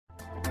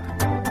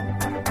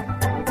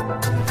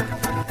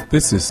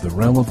This is the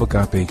Realm of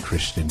Agape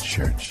Christian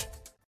Church.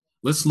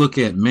 Let's look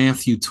at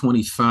Matthew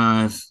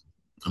 25.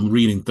 I'm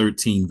reading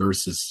 13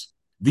 verses.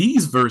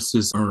 These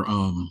verses are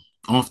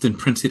often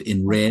printed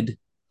in red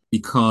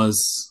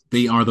because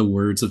they are the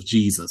words of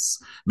Jesus.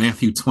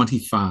 Matthew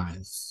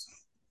 25,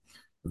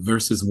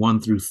 verses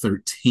 1 through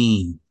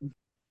 13.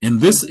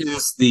 And this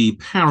is the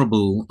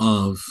parable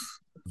of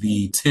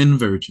the 10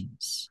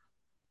 virgins.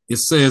 It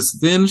says,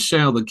 "Then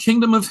shall the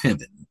kingdom of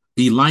heaven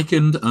be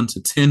likened unto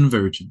 10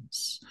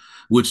 virgins,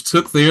 which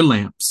took their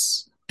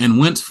lamps and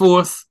went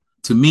forth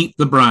to meet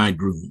the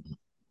bridegroom.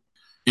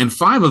 And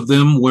 5 of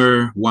them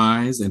were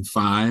wise, and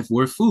 5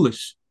 were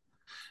foolish.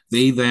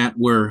 They that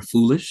were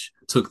foolish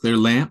took their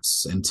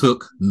lamps and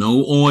took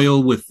no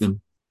oil with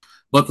them.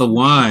 But the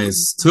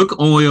wise took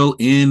oil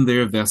in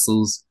their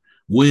vessels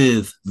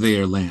with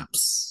their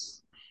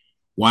lamps.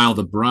 While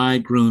the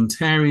bridegroom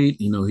tarried,"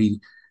 he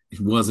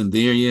wasn't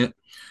there yet,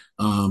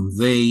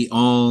 "they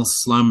all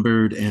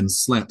slumbered and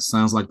slept."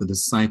 Sounds like the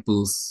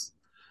disciples.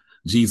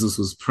 Jesus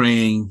was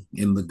praying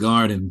in the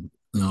garden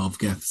of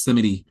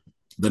Gethsemane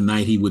the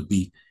night he would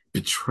be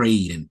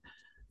betrayed. And,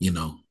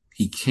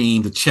 he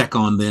came to check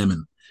on them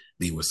and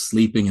they were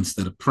sleeping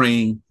instead of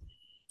praying.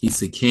 He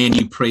said, "Can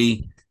you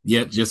pray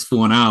yet just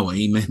for an hour?"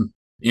 Amen.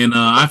 And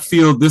I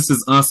feel this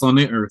is us on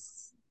the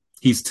earth.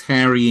 He's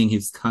tarrying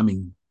his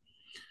coming.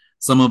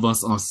 Some of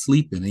us are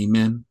sleeping.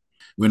 Amen.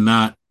 We're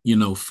not,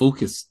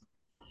 focused.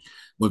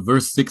 But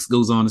verse 6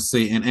 goes on to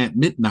say, "And at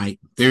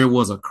midnight there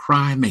was a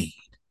cry made,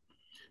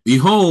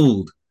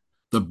 Behold,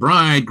 the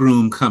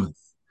bridegroom cometh.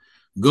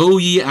 Go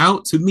ye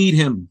out to meet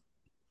him.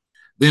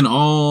 Then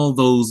all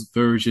those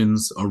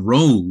virgins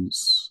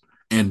arose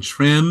and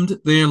trimmed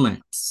their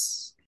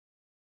lamps."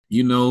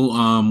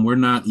 We're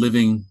not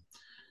living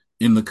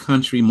in the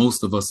country.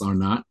 Most of us are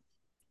not.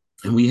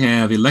 And we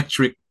have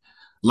electric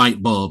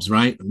light bulbs,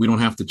 right? We don't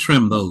have to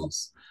trim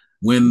those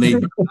when they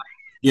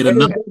get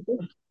enough.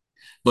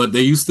 But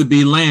there used to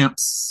be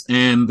lamps,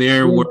 and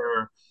there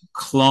were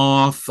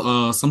cloth,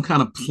 some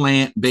kind of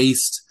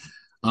plant-based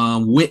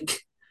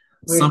wick,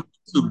 something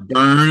to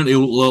burn.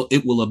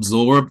 It will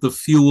absorb the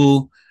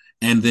fuel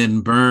and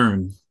then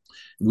burn.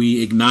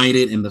 We ignite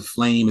it, and the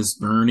flame is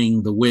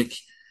burning the wick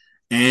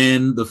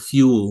and the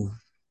fuel.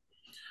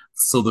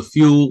 So the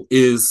fuel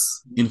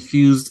is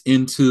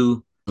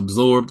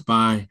absorbed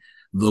by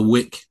the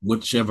wick,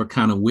 whichever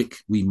kind of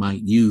wick we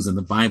might use. In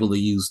the Bible, they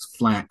used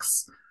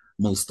flax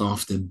most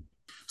often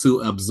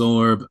to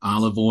absorb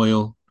olive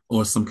oil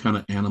or some kind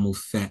of animal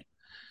fat.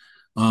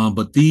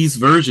 But these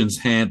virgins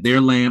had their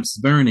lamps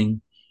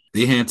burning.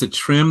 They had to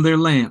trim their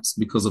lamps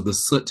because of the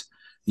soot,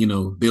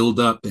 build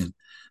up, and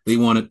they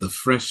wanted the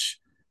fresh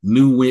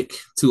new wick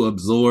to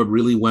absorb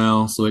really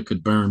well so it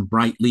could burn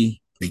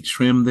brightly. They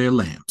trimmed their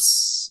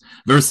lamps.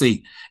 Verse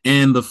 8,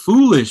 "And the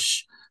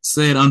foolish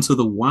said unto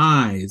the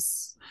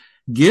wise,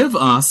 Give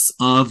us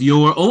of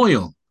your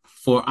oil,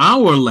 for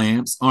our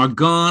lamps are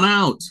gone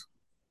out.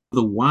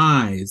 The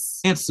wise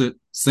answered,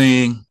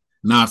 saying,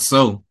 Not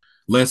so,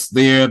 lest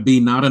there be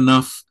not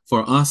enough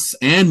for us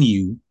and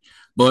you,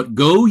 but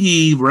go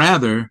ye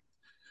rather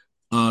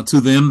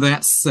to them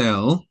that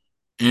sell,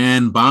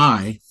 and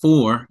buy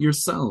for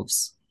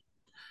yourselves.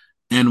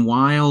 And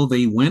while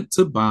they went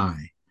to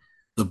buy,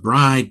 the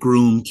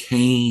bridegroom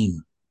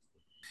came,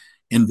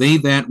 and they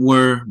that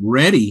were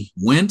ready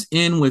went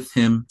in with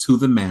him to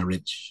the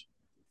marriage,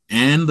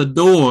 and the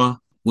door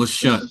was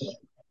shut.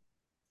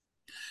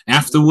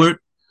 Afterward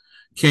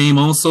came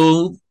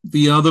also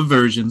the other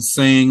virgins,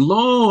 saying,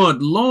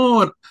 Lord,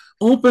 Lord,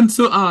 open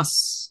to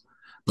us.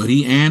 But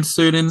he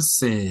answered and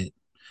said,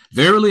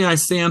 Verily I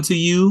say unto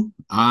you,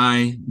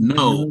 I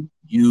know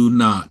you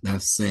not."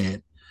 That's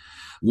sad.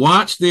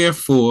 "Watch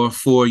therefore,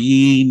 for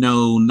ye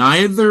know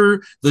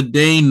neither the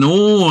day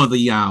nor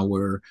the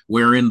hour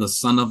wherein the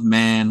Son of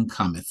Man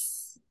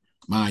cometh."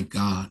 My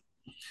God.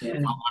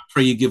 Yeah. I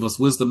pray you give us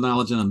wisdom,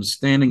 knowledge, and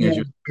understanding as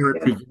your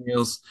Spirit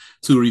prevails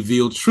to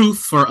reveal truth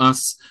for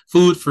us,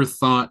 food for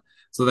thought,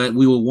 so that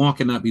we will walk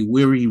and not be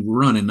weary,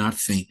 run and not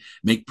faint.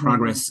 Make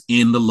progress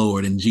in the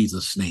Lord, in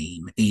Jesus'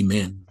 name.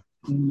 Amen.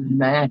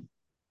 Amen.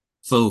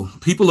 So,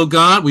 people of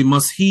God, we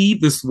must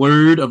heed this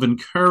word of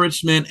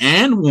encouragement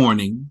and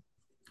warning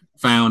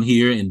found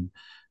here in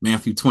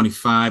Matthew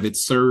 25. It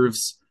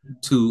serves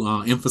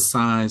to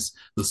emphasize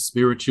the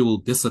spiritual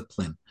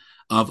discipline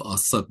of a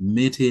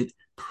submitted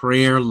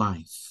prayer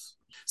life.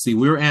 See,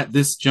 we're at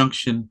this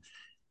junction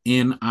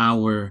in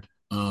our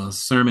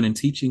sermon and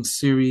teaching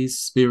series,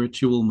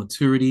 Spiritual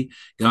Maturity.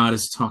 God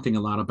is talking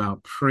a lot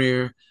about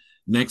prayer.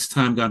 Next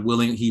time, God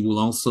willing, he will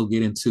also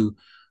get into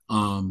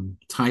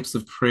types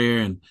of prayer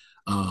and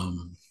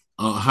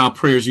how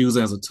prayer is used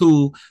as a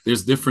tool.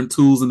 There's different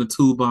tools in the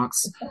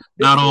toolbox.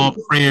 Not all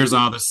prayers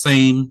are the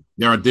same.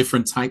 There are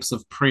different types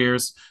of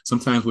prayers.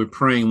 Sometimes we're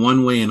praying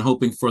one way and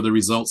hoping for the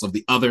results of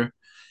the other.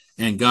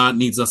 And God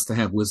needs us to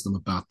have wisdom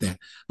about that.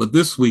 But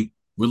this week,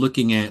 we're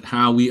looking at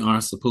how we are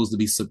supposed to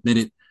be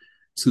submitted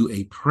to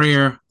a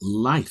prayer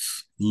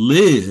life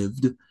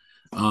lived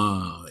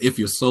if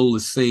your soul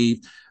is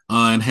saved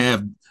and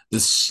have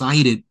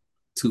decided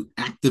to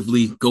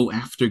actively go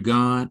after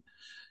God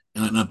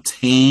and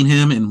obtain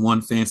him. In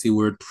one fancy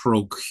word,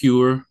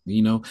 procure,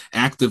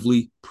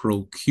 actively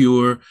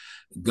procure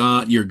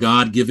God, your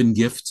God-given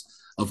gift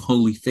of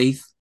holy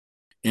faith.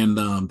 And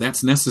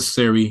that's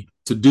necessary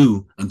to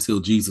do until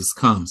Jesus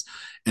comes.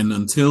 And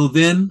until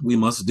then, we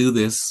must do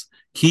this.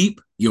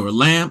 Keep your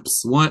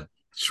lamps, what?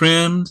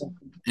 Trimmed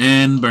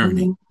and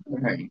burning. We're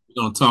going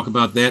to talk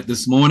about that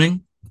this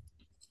morning.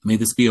 May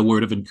this be a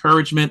word of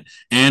encouragement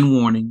and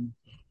warning.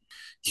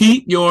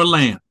 Keep your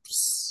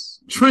lamps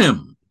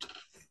trimmed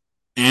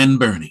and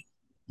burning.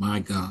 My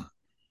God.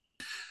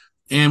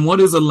 And what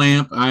is a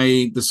lamp?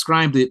 I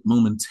described it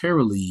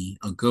momentarily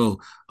ago,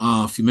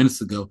 a few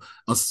minutes ago.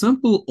 A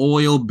simple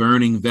oil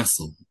burning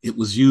vessel. It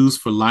was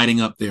used for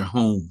lighting up their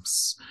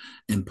homes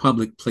and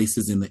public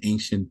places in the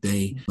ancient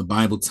day, the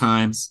Bible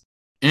times,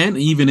 and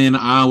even in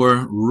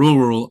our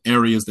rural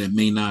areas that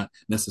may not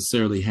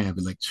necessarily have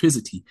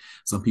electricity.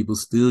 Some people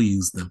still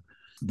use them.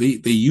 They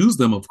use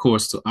them, of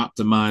course, to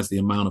optimize the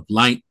amount of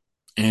light.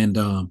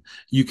 And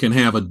you can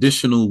have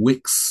additional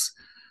wicks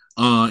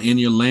in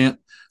your lamp.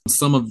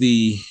 Some of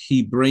the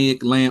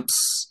Hebraic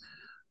lamps,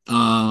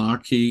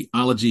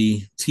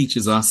 archaeology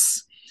teaches us,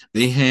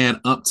 they had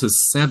up to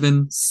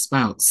 7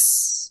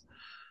 spouts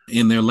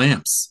in their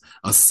lamps.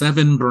 A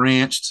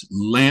 7-branched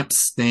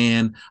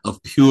lampstand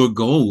of pure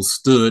gold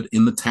stood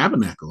in the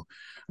tabernacle,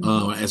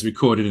 as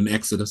recorded in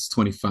Exodus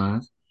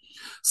 25.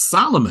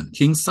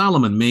 King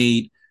Solomon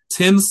made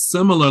 10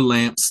 similar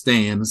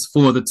lampstands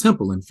for the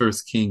temple in 1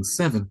 Kings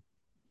 7.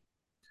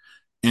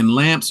 And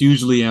lamps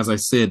usually, as I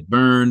said,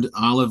 burned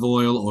olive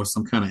oil or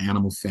some kind of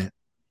animal fat,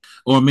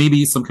 or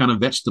maybe some kind of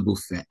vegetable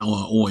fat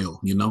or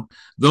oil,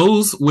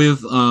 Those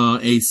with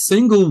a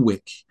single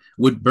wick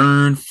would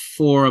burn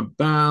for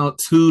about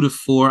 2 to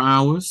 4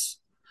 hours.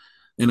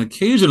 And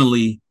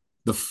occasionally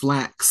the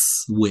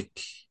flax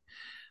wick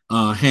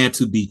had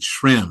to be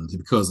trimmed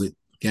because it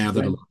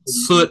gathered a lot of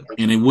soot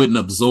and it wouldn't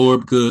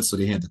absorb good. So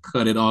they had to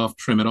cut it off,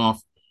 trim it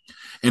off.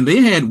 And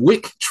they had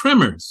wick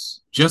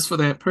trimmers just for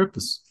that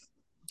purpose.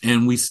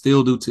 And we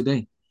still do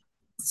today.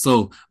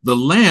 So the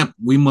lamp,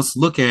 we must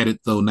look at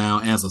it, though,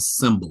 now as a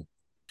symbol.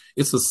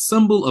 It's a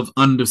symbol of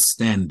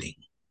understanding.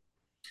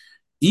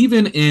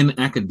 Even in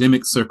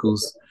academic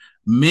circles,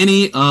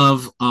 many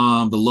of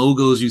the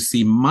logos you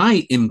see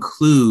might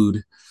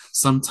include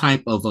some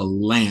type of a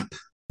lamp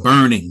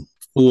burning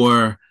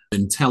for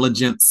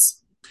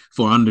intelligence,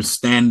 for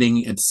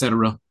understanding,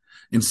 etc.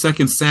 In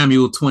 2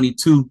 Samuel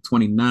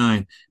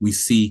 22:29, we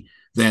see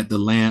that the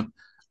lamp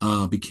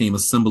became a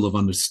symbol of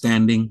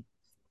understanding.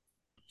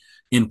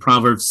 In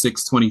Proverbs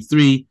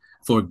 6:23,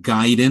 for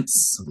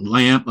guidance,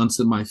 lamp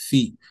unto my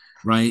feet,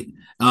 right?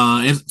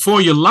 And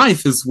for your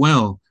life as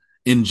well.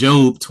 In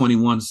Job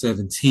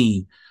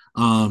 21:17,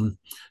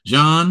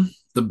 John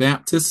the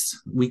Baptist,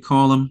 we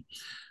call him,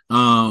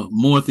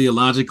 more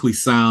theologically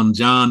sound,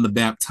 John the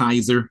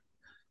Baptizer,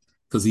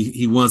 because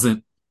he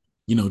wasn't,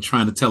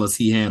 trying to tell us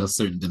he had a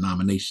certain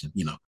denomination,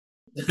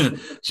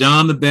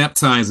 John the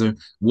Baptizer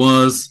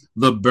was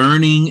the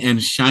burning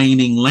and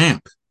shining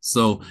lamp.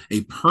 So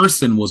a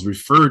person was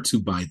referred to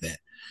by that,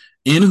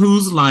 in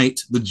whose light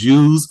the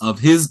Jews of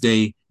his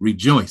day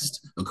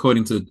rejoiced,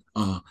 according to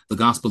the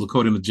gospel,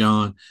 according to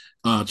John,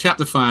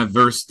 chapter 5,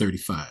 verse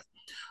 35.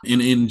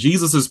 And in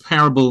Jesus's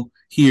parable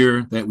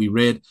here that we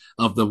read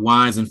of the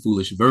wise and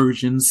foolish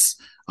virgins,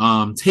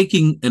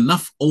 taking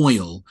enough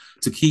oil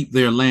to keep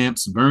their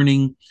lamps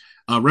burning,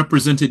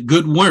 represented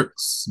good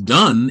works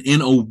done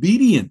in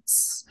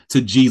obedience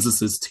to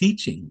Jesus's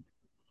teaching.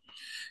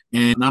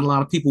 And not a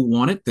lot of people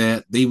wanted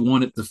that. They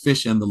wanted the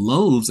fish and the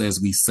loaves,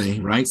 as we say,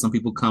 right? Some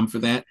people come for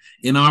that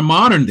in our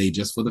modern day,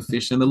 just for the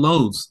fish and the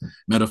loaves,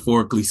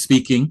 metaphorically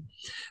speaking.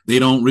 They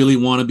don't really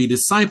want to be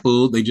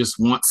discipled. They just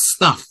want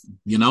stuff,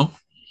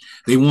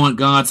 They want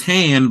God's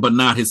hand, but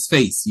not his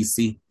face, you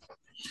see.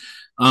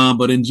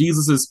 But in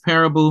Jesus's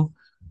parable,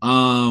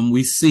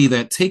 we see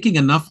that taking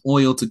enough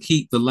oil to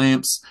keep the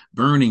lamps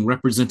burning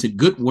represented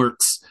good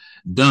works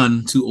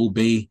done to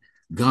obey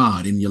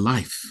God in your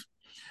life.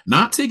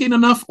 Not taking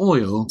enough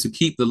oil to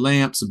keep the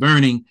lamps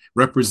burning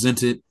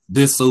represented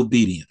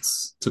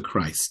disobedience to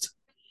Christ.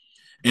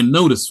 And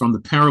notice from the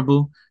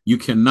parable, you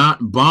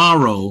cannot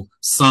borrow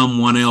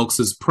someone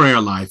else's prayer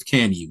life,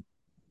 can you?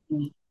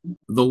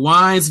 The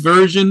wise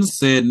virgin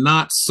said,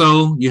 not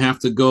so. You have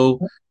to go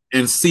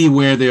and see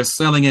where they're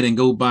selling it and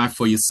go buy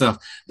for yourself.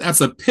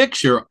 That's a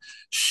picture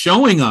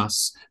showing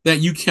us that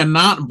you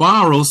cannot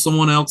borrow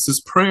someone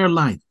else's prayer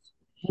life.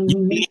 You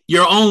need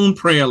your own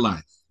prayer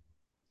life.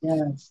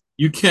 Yes.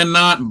 You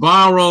cannot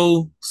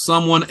borrow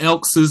someone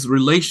else's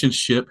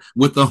relationship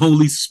with the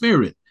Holy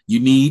Spirit.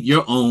 You need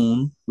your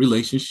own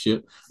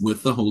relationship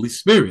with the Holy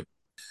Spirit.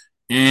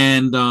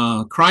 And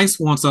Christ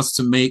wants us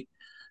to make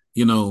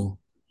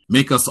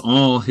us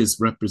all his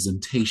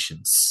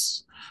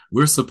representations.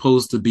 We're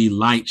supposed to be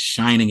light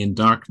shining in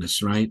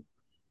darkness, right?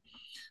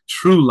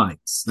 True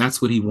lights.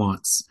 That's what he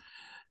wants.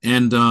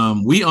 And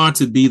we are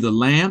to be the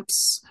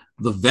lamps,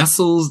 the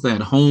vessels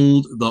that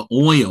hold the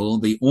oil.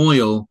 The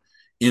oil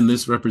in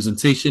this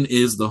representation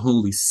is the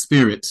Holy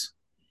Spirit.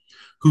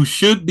 who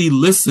should be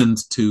listened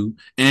to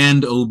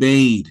and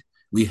obeyed.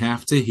 We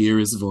have to hear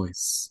his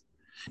voice.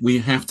 We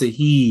have to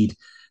heed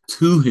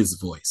to his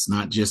voice,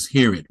 not just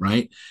hear it,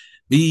 right?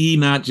 Be ye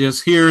not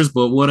just hearers,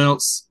 but what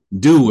else?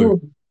 Doer.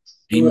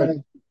 Amen. Right.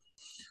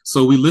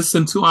 So we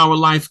listen to our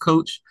life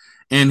coach,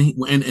 and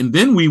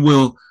then we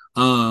will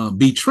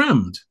be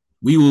trimmed.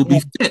 We will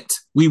be fit.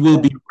 We will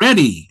be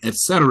ready,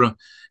 etc.,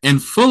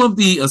 and full of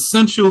the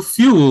essential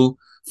fuel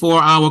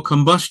for our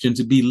combustion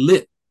to be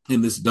lit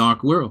in this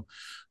dark world.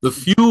 The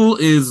fuel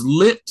is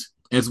lit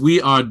as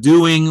we are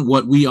doing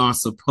what we are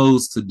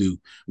supposed to do.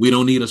 We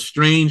don't need a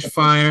strange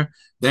fire.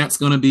 That's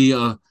going to be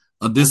a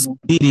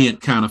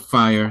disobedient kind of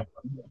fire.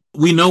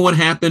 We know what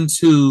happened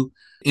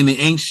in the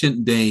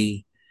ancient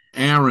day.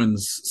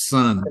 Aaron's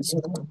sons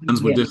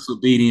were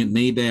disobedient,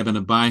 Nadab and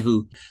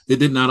Abihu. They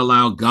did not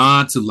allow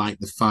God to light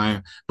the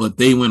fire, but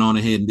they went on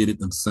ahead and did it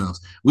themselves.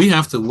 We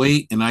have to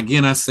wait, and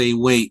again I say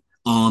wait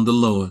on the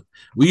Lord.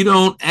 We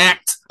don't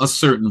act a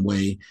certain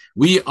way.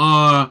 We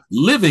are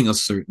living a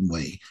certain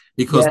way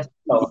because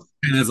God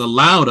has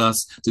allowed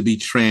us to be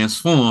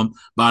transformed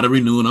by the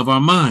renewing of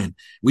our mind.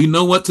 We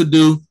know what to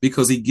do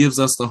because he gives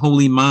us the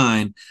holy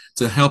mind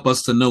to help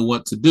us to know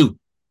what to do.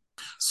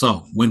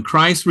 So when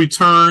Christ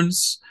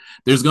returns,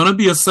 there's going to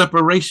be a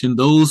separation,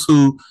 those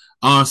who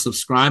are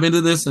subscribing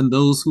to this and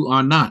those who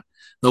are not.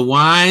 The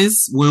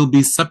wise will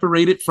be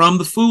separated from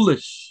the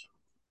foolish.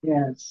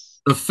 Yes.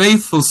 The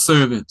faithful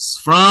servants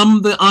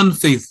from the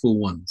unfaithful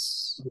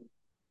ones.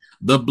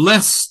 The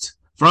blessed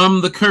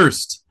from the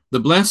cursed. The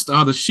blessed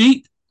are the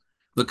sheep.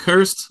 The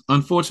cursed,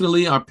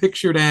 unfortunately, are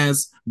pictured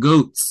as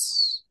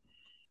goats.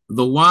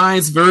 The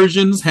wise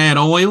virgins had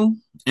oil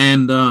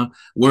and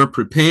were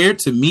prepared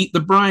to meet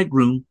the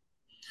bridegroom.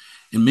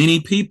 And many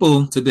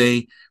people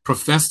today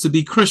profess to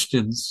be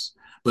Christians,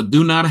 but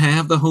do not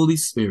have the Holy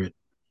Spirit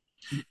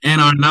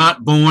and are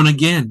not born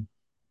again.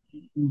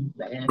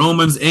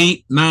 Romans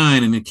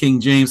 8:9 in the King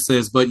James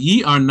says, but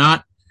ye are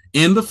not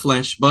in the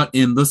flesh, but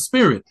in the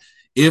spirit,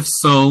 if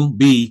so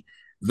be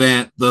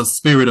that the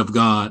Spirit of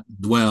God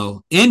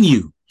dwell in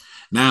you.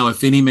 Now,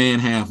 if any man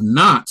have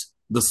not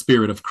the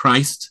Spirit of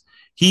Christ,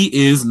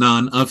 he is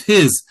none of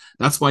his.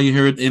 That's why you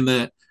heard in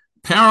the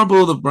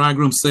parable, the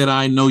bridegroom said,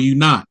 I know you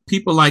not.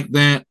 People like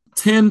that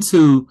tend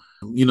to,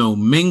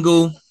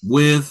 mingle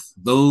with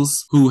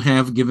those who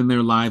have given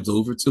their lives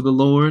over to the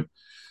Lord.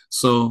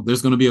 So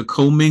there's going to be a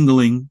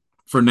commingling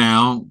for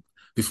now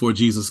before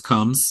Jesus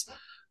comes.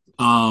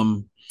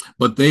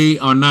 But they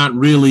are not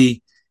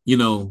really,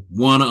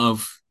 one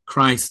of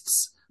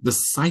Christ's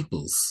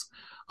disciples.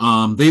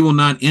 They will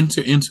not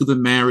enter into the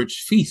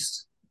marriage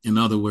feast. In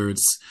other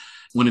words,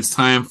 when it's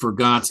time for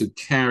God to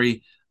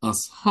carry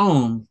us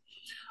home,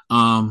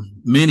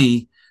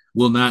 many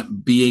will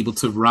not be able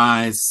to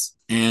rise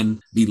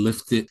and be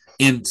lifted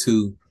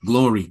into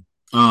glory.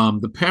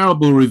 The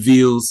parable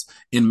reveals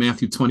in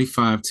Matthew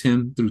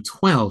 25:10 through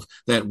 12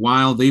 that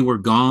while they were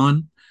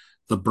gone,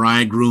 the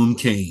bridegroom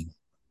came.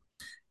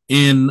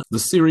 In the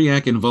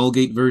Syriac and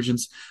Vulgate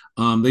versions,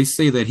 they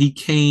say that he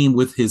came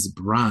with his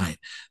bride.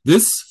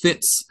 This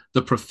fits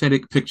the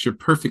prophetic picture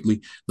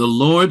perfectly. The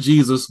Lord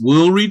Jesus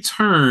will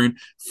return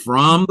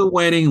from the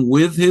wedding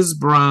with his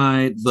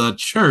bride, the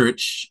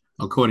church,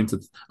 according to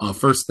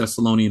 1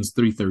 Thessalonians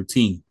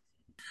 3:13.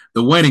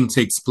 The wedding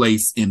takes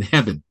place in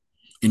heaven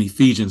in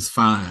Ephesians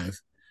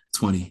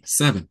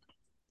 5:27,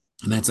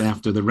 and that's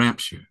after the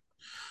rapture.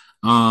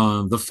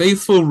 The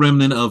faithful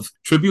remnant of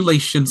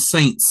tribulation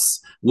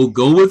saints will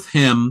go with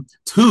him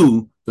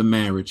to the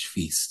marriage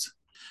feast.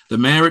 The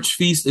marriage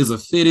feast is a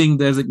fitting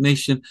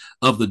designation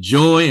of the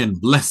joy and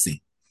blessing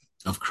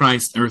of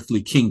Christ's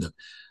earthly kingdom.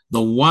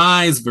 The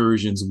wise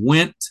virgins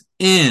went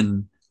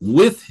in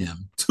with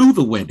him to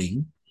the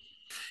wedding.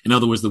 In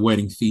other words, the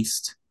wedding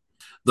feast.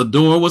 The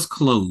door was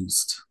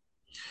closed.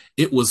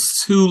 It was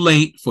too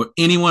late for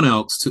anyone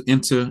else to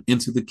enter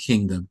into the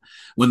kingdom.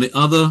 When the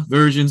other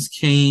virgins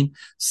came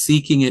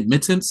seeking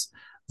admittance,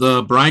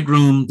 the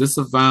bridegroom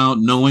disavowed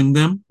knowing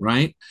them,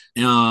 right?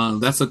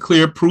 That's a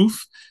clear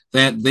proof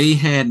that they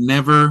had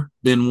never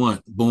been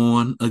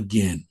born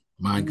again.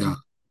 My God.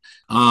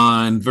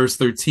 In verse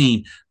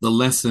 13, the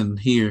lesson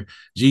here,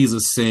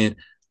 Jesus said,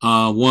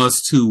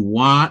 was to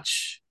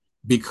watch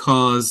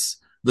because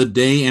the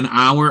day and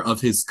hour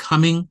of his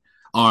coming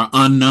are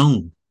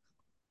unknown.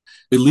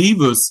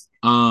 Believers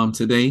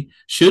today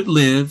should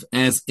live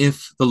as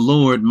if the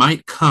Lord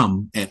might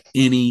come at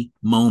any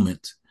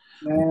moment.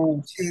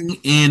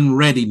 In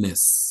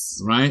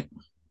readiness, right?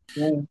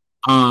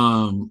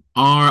 Are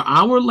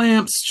our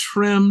lamps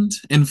trimmed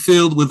and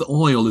filled with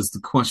oil is the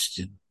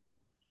question.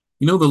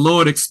 The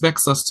Lord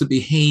expects us to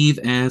behave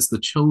as the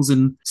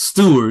chosen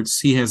stewards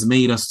he has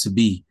made us to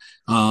be.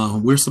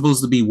 We're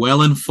supposed to be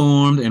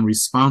well-informed and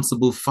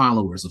responsible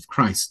followers of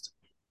Christ.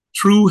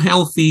 True,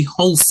 healthy,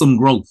 wholesome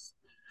growth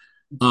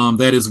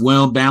that is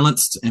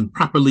well-balanced and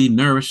properly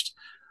nourished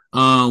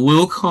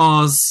will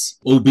cause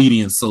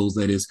obedient souls,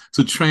 that is,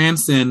 to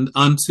transcend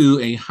unto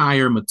a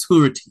higher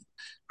maturity.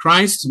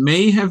 Christ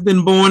may have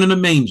been born in a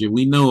manger.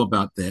 We know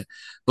about that.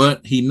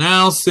 But he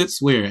now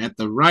sits where? At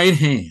the right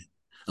hand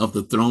of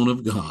the throne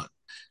of God.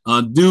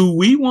 Do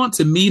we want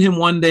to meet him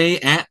one day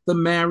at the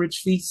marriage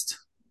feast?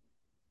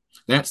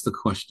 That's the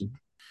question.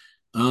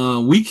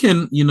 We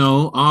can,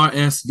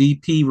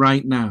 RSVP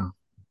right now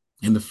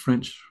in the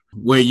French,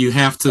 where you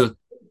have to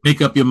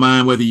make up your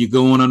mind whether you're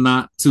going or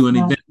not to an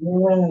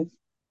event.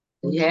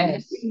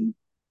 Yes.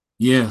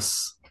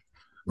 Yes.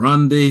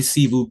 Rendez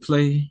s'il vous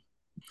plaît.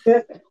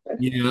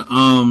 Yeah.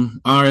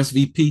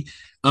 RSVP.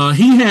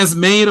 He has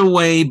made a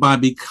way by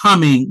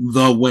becoming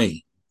the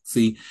way.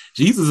 See,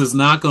 Jesus is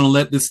not going to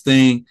let this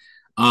thing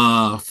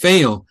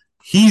fail.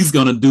 He's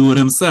going to do it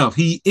himself.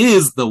 He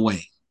is the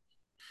way.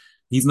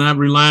 He's not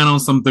relying on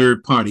some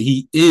third party.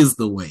 He is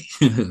the way.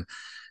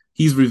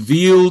 He's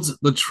revealed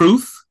the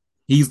truth.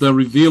 He's the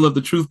reveal of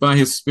the truth by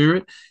his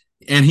spirit,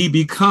 and he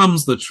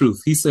becomes the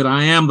truth. He said,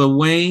 I am the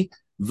way,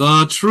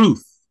 the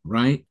truth,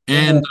 right?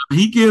 And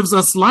he gives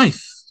us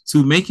life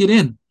to make it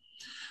in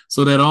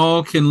so that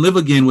all can live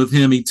again with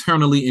him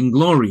eternally in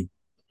glory.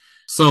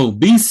 So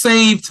be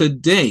saved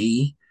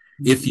today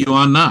if you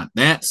are not.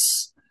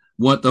 That's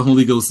what the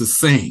Holy Ghost is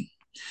saying.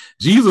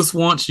 Jesus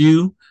wants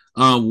you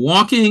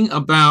walking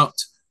about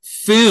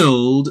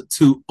filled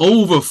to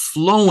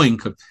overflowing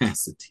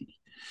capacity.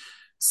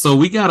 So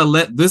we got to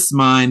let this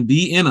mind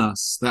be in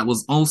us that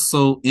was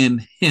also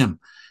in him.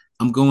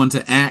 I'm going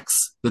to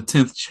Acts, the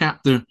 10th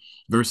chapter,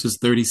 verses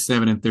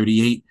 37 and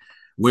 38,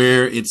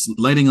 where it's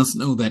letting us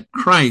know that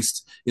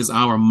Christ is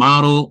our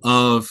model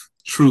of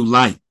true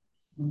light.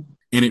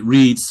 And it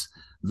reads,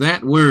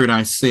 that word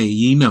I say,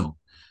 ye know,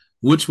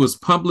 which was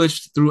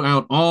published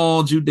throughout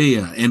all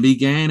Judea and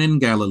began in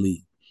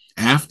Galilee,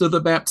 after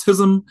the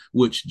baptism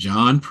which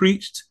John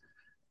preached.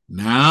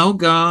 Now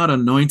God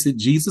anointed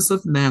Jesus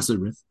of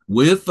Nazareth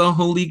with the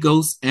Holy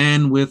Ghost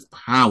and with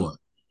power,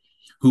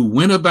 who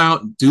went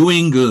about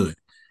doing good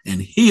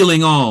and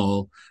healing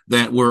all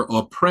that were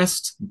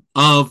oppressed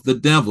of the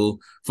devil,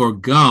 for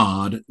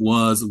God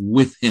was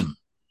with him.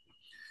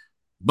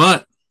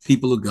 But,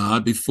 people of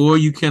God, before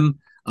you can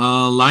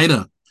light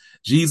up,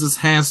 Jesus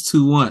has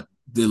to what?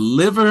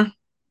 Deliver,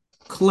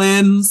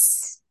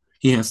 cleanse.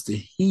 He has to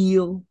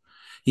heal.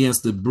 He has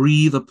to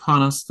breathe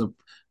upon us the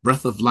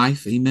breath of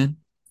life. Amen.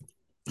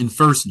 In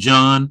 1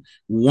 John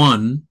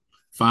 1,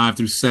 5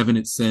 through 7,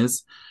 it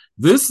says,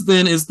 this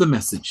then is the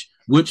message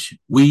which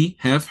we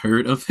have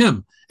heard of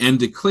him and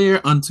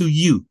declare unto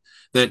you,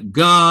 that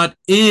God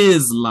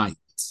is light,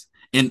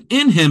 and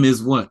in him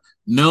is what?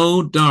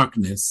 No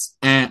darkness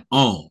at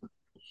all.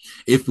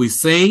 If we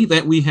say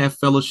that we have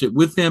fellowship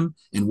with him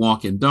and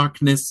walk in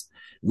darkness,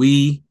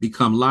 we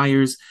become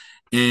liars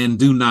and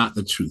do not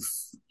the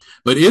truth.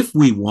 But if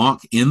we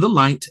walk in the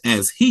light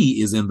as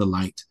he is in the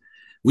light,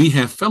 we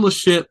have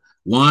fellowship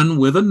one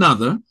with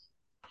another,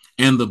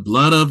 and the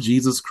blood of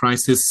Jesus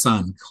Christ, his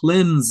son,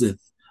 cleanseth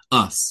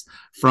us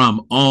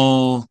from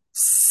all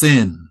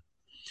sin.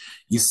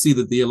 You see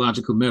the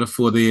theological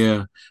metaphor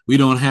there. We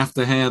don't have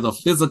to have the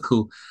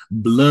physical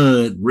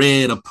blood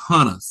red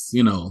upon us,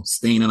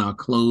 staining our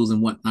clothes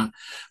and whatnot.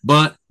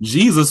 But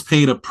Jesus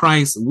paid a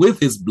price with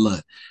his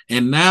blood.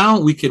 And now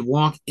we can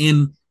walk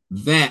in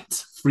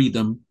that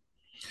freedom.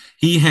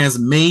 He has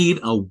made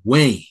a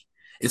way.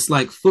 It's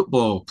like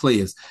football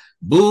players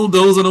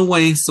bulldozing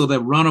away so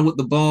that runner with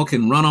the ball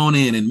can run on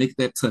in and make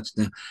that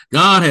touchdown.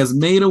 God has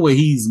made a way.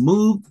 He's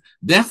moved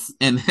death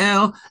and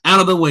hell out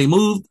of the way,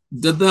 moved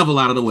the devil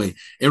out of the way,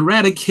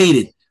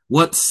 eradicated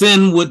what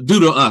sin would do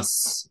to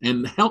us,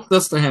 and helped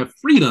us to have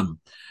freedom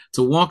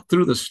to walk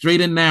through the straight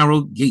and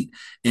narrow gate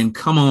and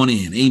come on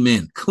in.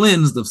 Amen.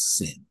 Cleansed of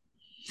sin.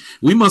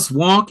 We must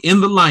walk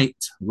in the light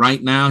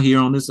right now here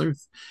on this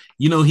earth.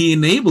 He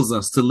enables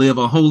us to live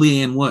a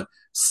holy and what?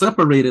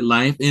 Separated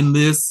life in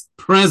this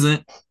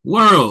present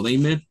world.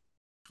 Amen.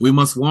 We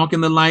must walk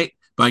in the light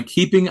by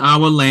keeping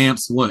our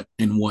lamps what?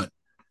 And what?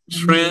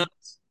 Trimmed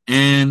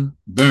and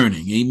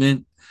burning.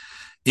 Amen.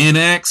 In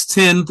Acts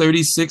 10,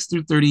 36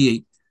 through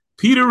 38,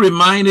 Peter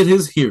reminded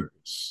his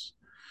hearers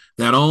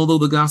that although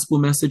the gospel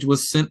message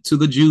was sent to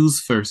the Jews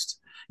first,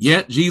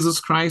 yet Jesus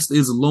Christ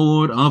is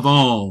Lord of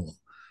all,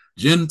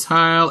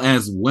 Gentile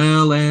as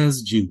well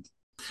as Jew.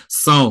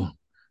 So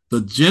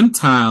the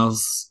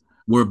Gentiles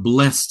were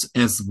blessed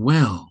as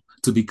well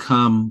to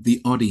become the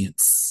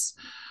audience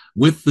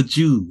with the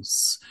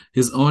Jews.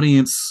 His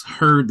audience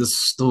heard the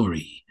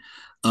story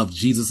of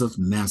Jesus of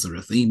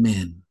Nazareth.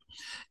 Amen.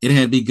 It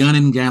had begun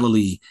in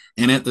Galilee,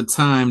 and at the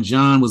time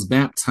John was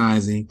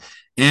baptizing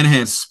and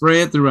had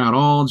spread throughout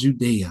all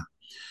Judea.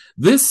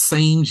 This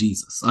same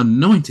Jesus,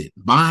 anointed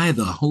by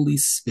the Holy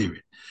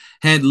Spirit,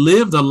 had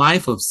lived a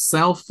life of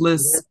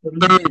selfless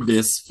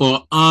service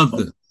for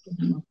others,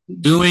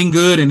 doing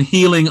good and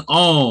healing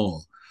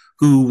all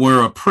who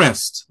were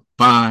oppressed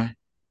by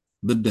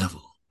the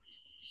devil.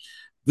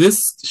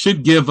 This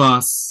should give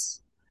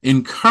us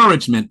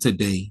encouragement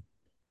today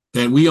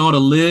that we ought to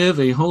live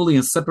a holy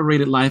and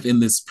separated life in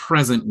this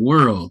present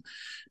world.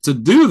 To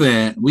do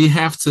that, we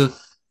have to,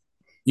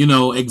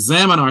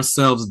 examine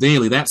ourselves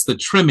daily. That's the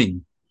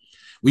trimming.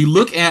 We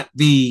look at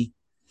the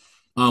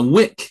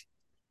wick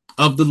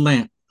of the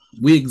lamp.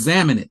 We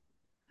examine it.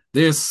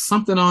 There's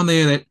something on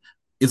there that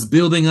It's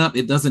building up.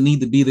 It doesn't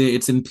need to be there.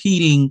 It's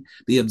impeding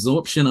the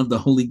absorption of the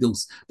Holy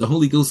Ghost. The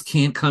Holy Ghost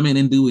can't come in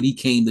and do what he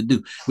came to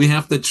do. We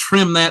have to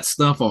trim that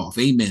stuff off.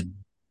 Amen.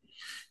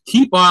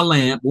 Keep our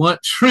lamp,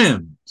 what?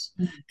 Trimmed.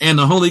 And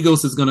the Holy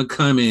Ghost is going to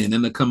come in,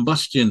 and the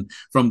combustion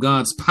from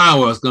God's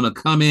power is going to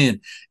come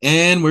in,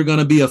 and we're going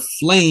to be a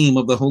flame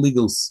of the Holy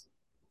Ghost.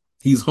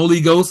 He's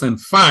Holy Ghost and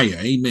fire.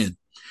 Amen.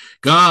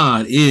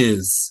 God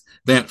is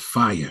that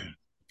fire.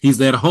 He's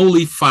that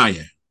holy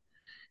fire.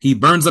 He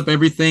burns up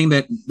everything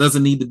that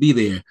doesn't need to be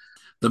there.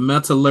 The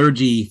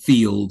metallurgy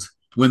field,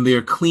 when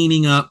they're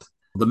cleaning up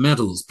the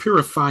metals,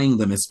 purifying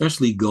them,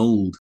 especially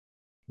gold,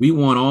 we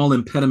want all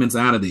impediments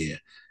out of there.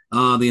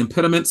 The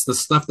impediments, the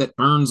stuff that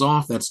burns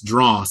off, that's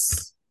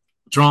dross.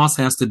 Dross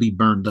has to be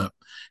burned up,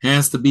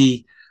 has to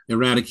be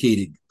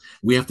eradicated.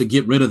 We have to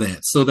get rid of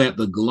that so that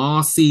the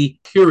glossy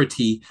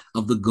purity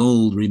of the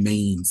gold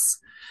remains.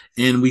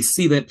 And we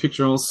see that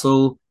picture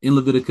also in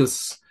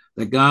Leviticus,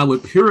 that God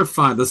would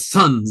purify the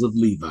sons of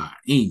Levi.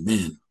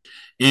 Amen.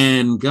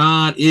 And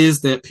God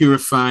is that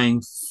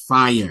purifying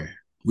fire.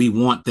 We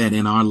want that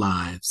in our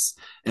lives.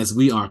 As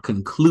we are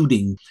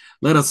concluding,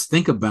 let us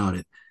think about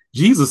it.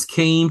 Jesus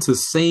came to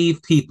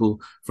save people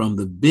from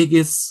the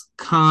biggest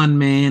con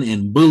man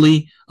and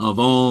bully of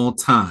all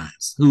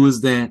times. Who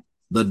is that?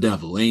 The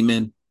devil.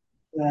 Amen.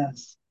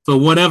 Yes. So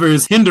whatever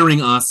is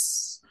hindering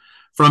us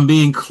from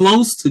being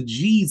close to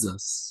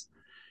Jesus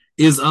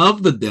is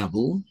of the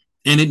devil,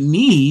 and it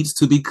needs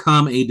to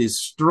become a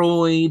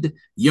destroyed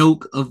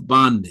yoke of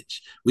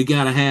bondage. We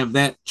got to have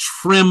that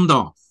trimmed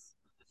off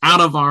out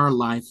of our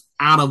life,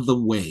 out of the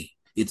way.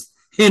 It's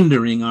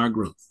hindering our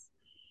growth.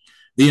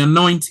 The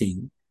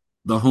anointing,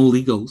 the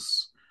Holy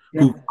Ghost,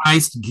 who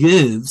Christ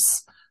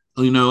gives,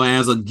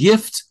 as a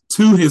gift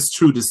to his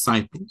true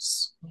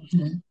disciples,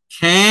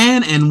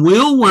 can and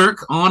will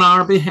work on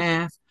our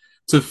behalf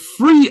to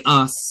free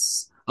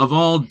us of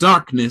all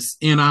darkness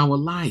in our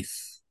life.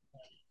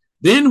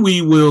 Then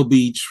we will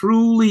be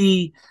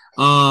truly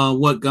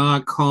what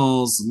God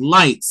calls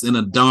lights in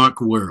a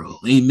dark world.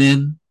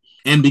 Amen.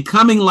 And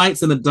becoming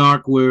lights in a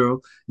dark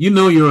world,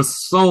 your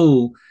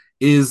soul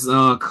is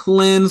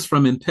cleansed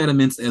from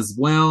impediments as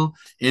well.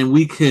 And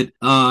we could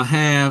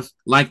have,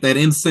 like that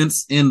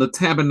incense in the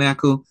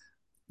tabernacle,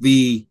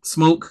 the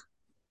smoke,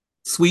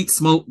 sweet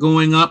smoke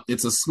going up.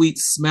 It's a sweet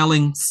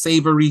smelling,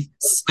 savory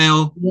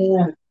smell.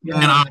 And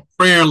our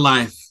prayer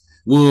life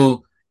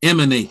will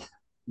emanate,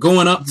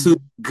 going up to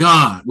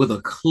God with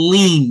a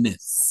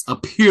cleanness, a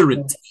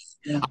purity.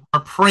 Our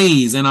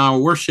praise and our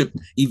worship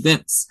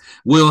events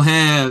will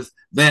have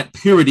that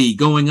purity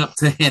going up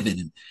to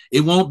heaven.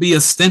 It won't be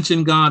a stench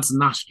in God's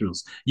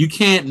nostrils. You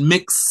can't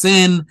mix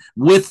sin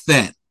with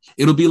that.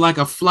 It'll be like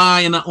a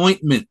fly in the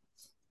ointment.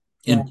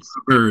 In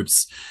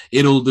Proverbs,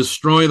 it'll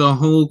destroy the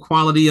whole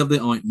quality of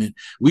the ointment.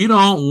 We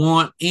don't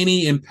want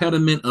any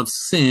impediment of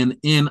sin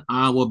in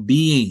our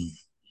being.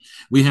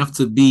 We have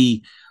to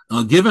be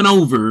given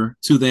over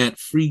to that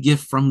free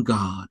gift from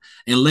God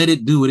and let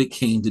it do what it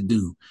came to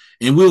do.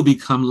 And we'll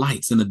become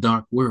lights in a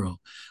dark world.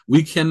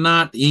 We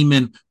cannot,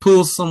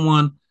 pull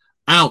someone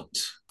out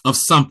of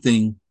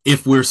something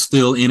if we're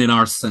still in it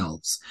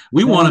ourselves.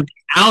 We want to be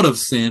out of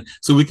sin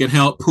so we can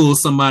help pull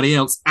somebody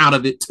else out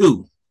of it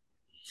too.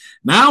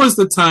 Now is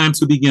the time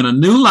to begin a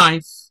new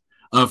life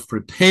of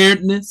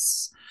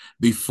preparedness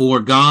before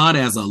God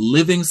as a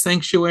living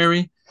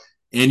sanctuary.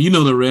 And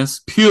the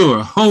rest,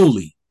 pure,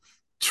 holy,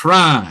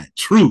 tried,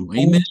 true.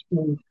 Amen.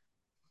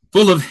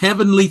 Full of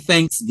heavenly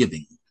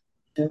thanksgiving.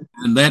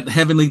 And that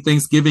heavenly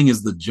thanksgiving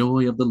is the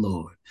joy of the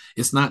Lord.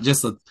 It's not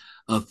just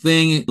a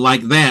thing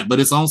like that, but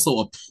it's also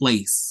a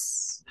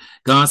place.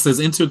 God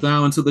says, enter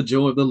thou into the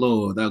joy of the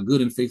Lord, thou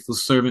good and faithful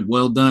servant.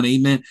 Well done.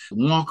 Amen.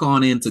 Walk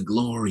on into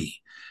glory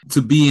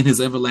to be in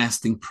his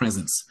everlasting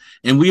presence.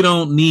 And we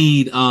don't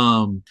need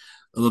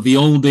the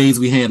old days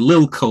we had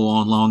Lilco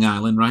on Long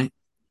Island, right?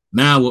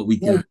 Now what we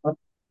got?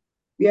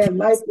 Yeah,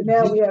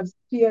 now we have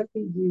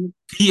PSEG.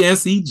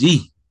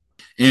 PSEG.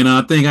 And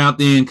I think out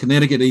there in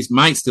Connecticut, they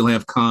might still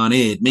have Con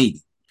Ed,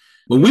 maybe.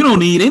 But we don't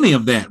need any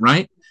of that,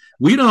 right?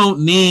 We don't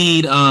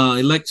need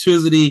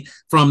electricity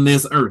from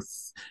this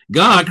earth.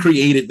 God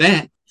created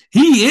that.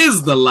 He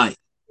is the light.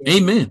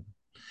 Amen.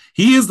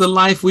 He is the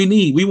life we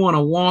need. We want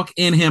to walk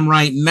in him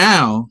right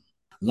now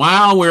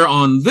while we're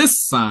on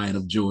this side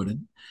of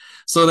Jordan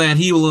so that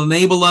he will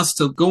enable us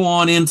to go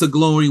on into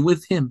glory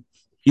with him.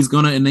 He's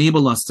going to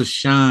enable us to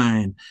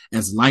shine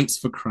as lights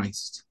for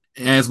Christ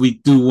as we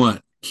do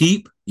what?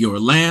 Keep your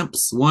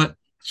lamps, what?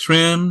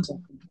 Trimmed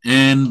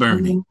and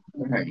burning.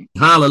 Right.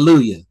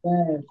 Hallelujah.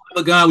 Yes.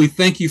 Father God, we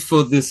thank you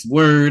for this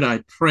word.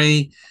 I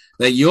pray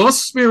that your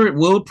spirit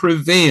will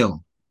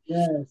prevail.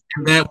 Yes.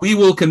 And that we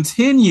will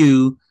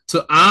continue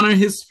to honor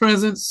his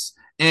presence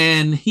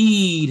and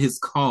heed his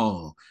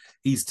call.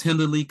 He's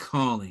tenderly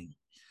calling.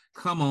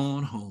 Come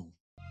on home.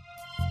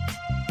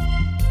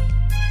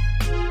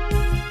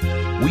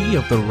 We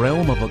of the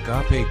realm of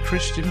Agape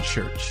Christian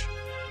Church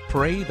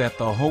pray that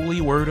the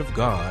holy word of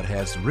God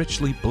has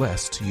richly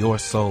blessed your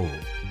soul.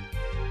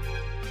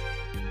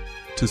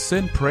 To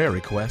send prayer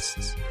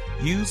requests,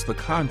 use the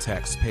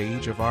contacts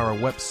page of our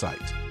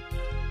website,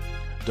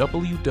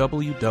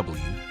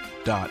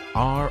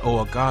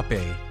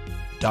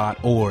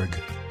 www.roagape.org.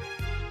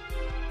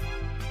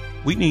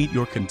 We need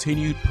your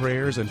continued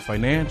prayers and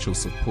financial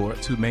support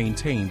to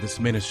maintain this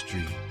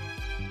ministry.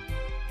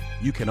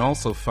 You can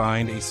also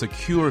find a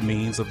secure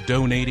means of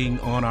donating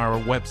on our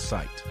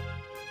website.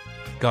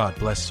 God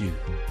bless you.